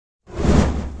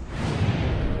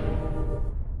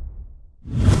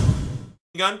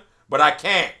gun, but I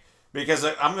can't because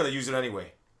I'm going to use it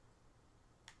anyway.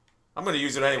 I'm going to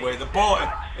use it anyway. The bullet,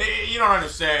 you don't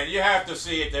understand. You have to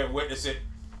see it to witness it.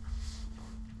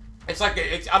 It's like,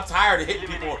 I'm tired of hitting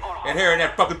people and hearing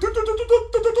that fucking...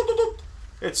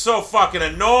 It's so fucking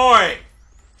annoying.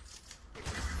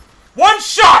 One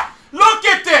shot! Look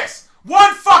at this!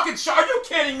 One fucking shot! Are you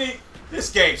kidding me? This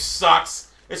game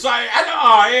sucks. It's like,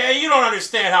 you don't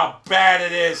understand how bad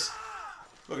it is.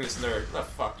 Look at this nerd. Oh,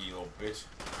 fuck you, little bitch.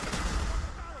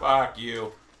 Fuck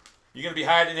you. You gonna be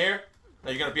hiding here?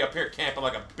 No, you're gonna be up here camping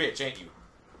like a bitch, ain't you?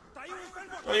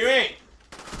 No, you ain't.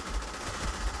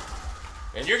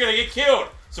 And you're gonna get killed,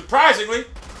 surprisingly.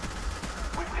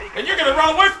 And you're gonna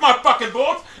run away from my fucking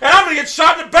bullets, and I'm gonna get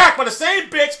shot in the back by the same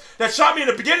bitch that shot me in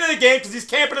the beginning of the game because he's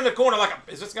camping in the corner like a...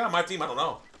 Is this guy on my team? I don't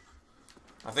know.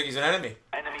 I think he's an enemy.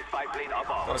 Enemy spy plane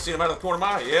above. Gotta see him out of the corner of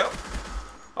my eye. Yep.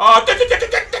 Oh,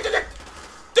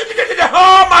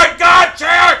 oh my God,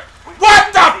 Jared!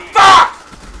 What the fuck?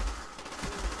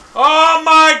 Oh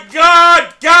my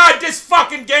God! God, this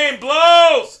fucking game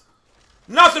blows!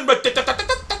 Nothing but...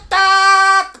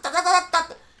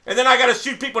 And then I gotta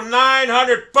shoot people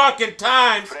 900 fucking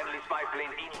times.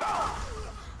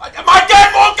 My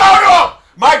gun won't go to him!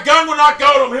 My gun will not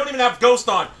go to him. He don't even have Ghost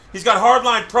on. He's got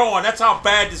Hardline Pro on. That's how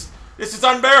bad this is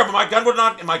unbearable. My gun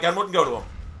wouldn't go to him.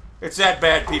 It's that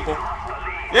bad, people.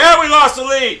 Yeah, we lost the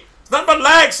lead. It's nothing but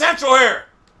lag central here.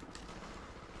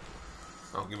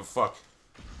 I don't give a fuck.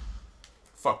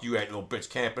 Fuck you, that little bitch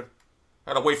camping.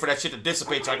 I gotta wait for that shit to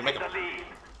dissipate so I can make a... Look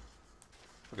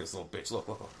at this little bitch. Look.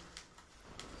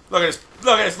 Look at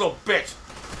this little bitch.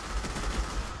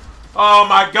 Oh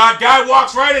my God, guy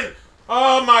walks right in.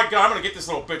 Oh my God, I'm gonna get this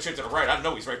little bitch into the right. I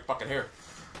know he's right fucking here.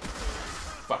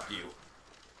 Fuck you.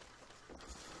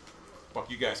 Fuck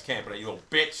you guys camping, you little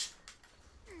bitch.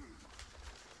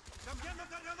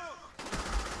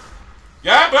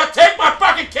 Yeah, but take my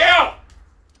fucking kill!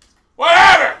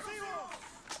 Whatever!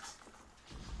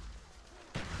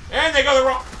 And they go the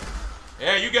wrong...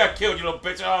 Yeah, you got killed, you little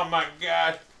bitch. Oh my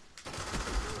God.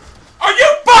 Are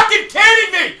you fucking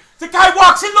kidding me? The guy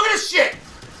walks in, look at this shit!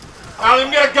 I don't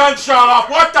even get a gunshot off.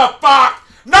 What the fuck?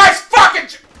 Nice fucking...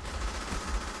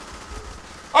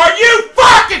 Are you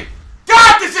fucking...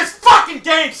 God, does this fucking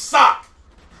game suck?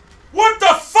 What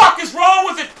the fuck is wrong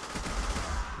with it?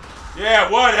 Yeah,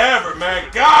 whatever, man.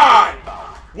 God!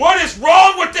 What is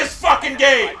wrong with this fucking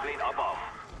game?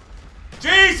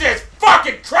 Jesus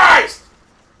fucking Christ!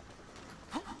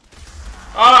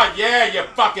 Oh, yeah, you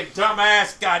fucking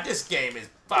dumbass. God, this game is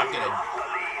fucking...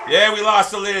 Yeah, we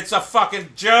lost the lead. It's a fucking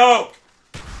joke.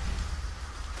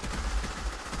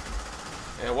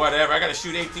 Yeah, whatever. I gotta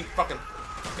shoot 18 fucking...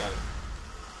 Got it.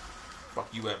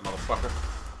 Fuck you, that motherfucker.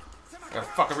 I gotta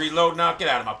fucking reload now. Get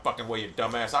out of my fucking way, you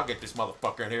dumbass. I'll get this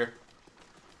motherfucker in here.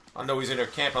 I know he's in there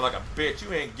camping like a bitch.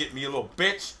 You ain't getting me, you little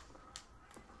bitch.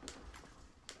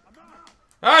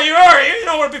 Oh, you are. You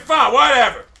know where to be found.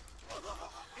 Whatever.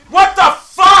 What the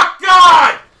fuck,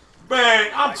 God?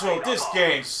 Man, I'm told this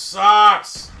game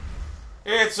sucks.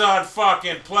 It's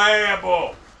unfucking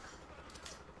playable.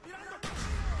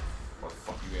 What the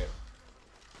fuck you at?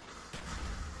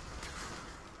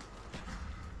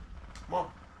 Come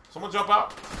on. Someone jump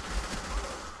out.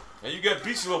 Yeah, you got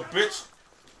beats, you little bitch.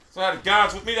 So I had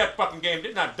guards with me that fucking game,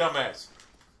 didn't I, dumbass?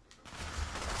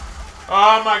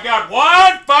 Oh my God,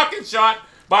 one fucking shot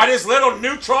by this little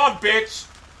neutron bitch.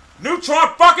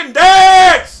 Neutron fucking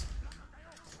dance!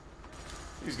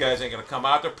 These guys ain't gonna come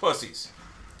out, they're pussies.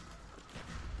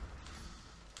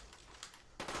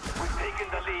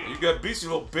 You got beats, you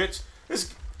little bitch.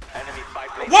 This...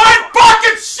 One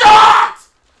fucking shot!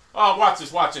 Oh, watch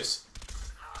this, watch this.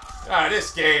 Ah,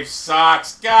 this game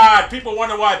sucks. God, people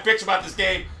wonder why I bitch about this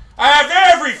game. I have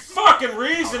every fucking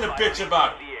reason to bitch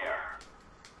about it.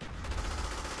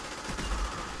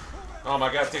 Oh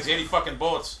my God, it takes 80 fucking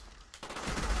bullets.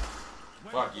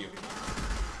 Fuck you.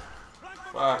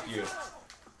 Fuck you.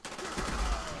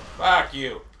 Fuck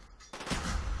you.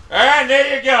 And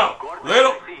there you go.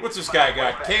 Little, what's this guy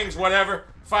got? Kings, whatever.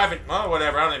 Oh,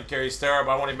 whatever. I don't even care. He's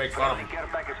terrible. I won't even make fun of him.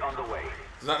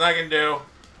 There's nothing I can do.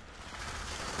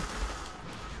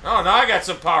 Oh, no, I got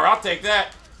some power. I'll take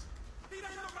that.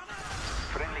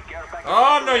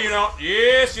 Oh, no, you don't.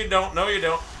 Yes, you don't. No, you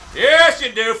don't. Yes,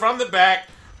 you do. From the back.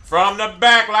 From the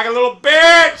back like a little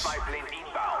bitch.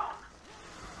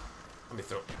 Let me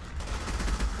throw.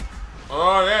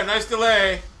 Oh, yeah, nice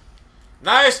delay.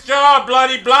 Nice job,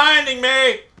 bloody blinding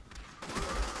me.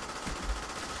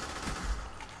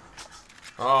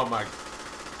 Oh, my.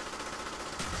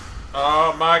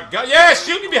 Oh, my God. Yeah,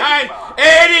 shoot me behind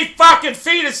 80 fucking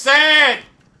feet of sand.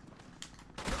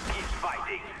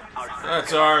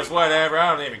 That's ours, whatever.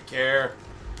 I don't even care.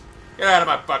 Get out of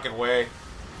my fucking way.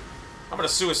 I'm gonna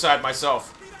suicide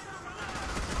myself.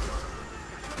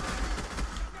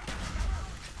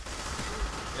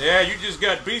 Yeah, you just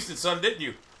got beasted, son, didn't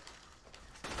you?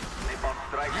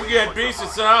 You get beasted,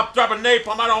 son. I'm dropping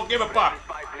napalm. I don't give a fuck.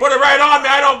 Put it right on me.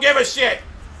 I don't give a shit.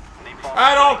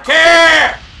 I don't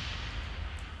care.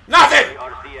 Nothing.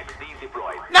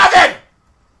 Nothing.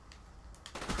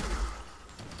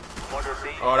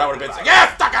 Oh, that would have been...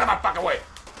 Yeah, stuck out of my fucking way.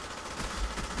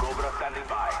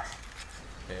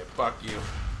 Yeah, fuck you.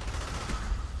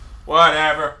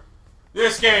 Whatever.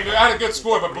 This game, I had a good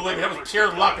score, but believe me, that was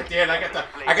pure luck at the end. I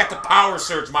got the power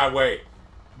surge my way.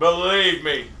 Believe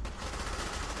me.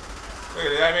 Look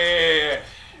at that. I mean,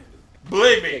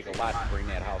 believe me. Take a lot to bring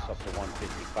that house up to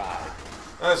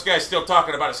 155. This guy's still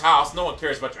talking about his house. No one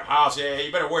cares about your house. Yeah, you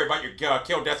better worry about your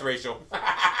kill-death ratio.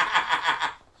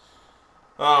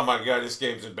 Oh my god, this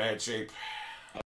game's in bad shape.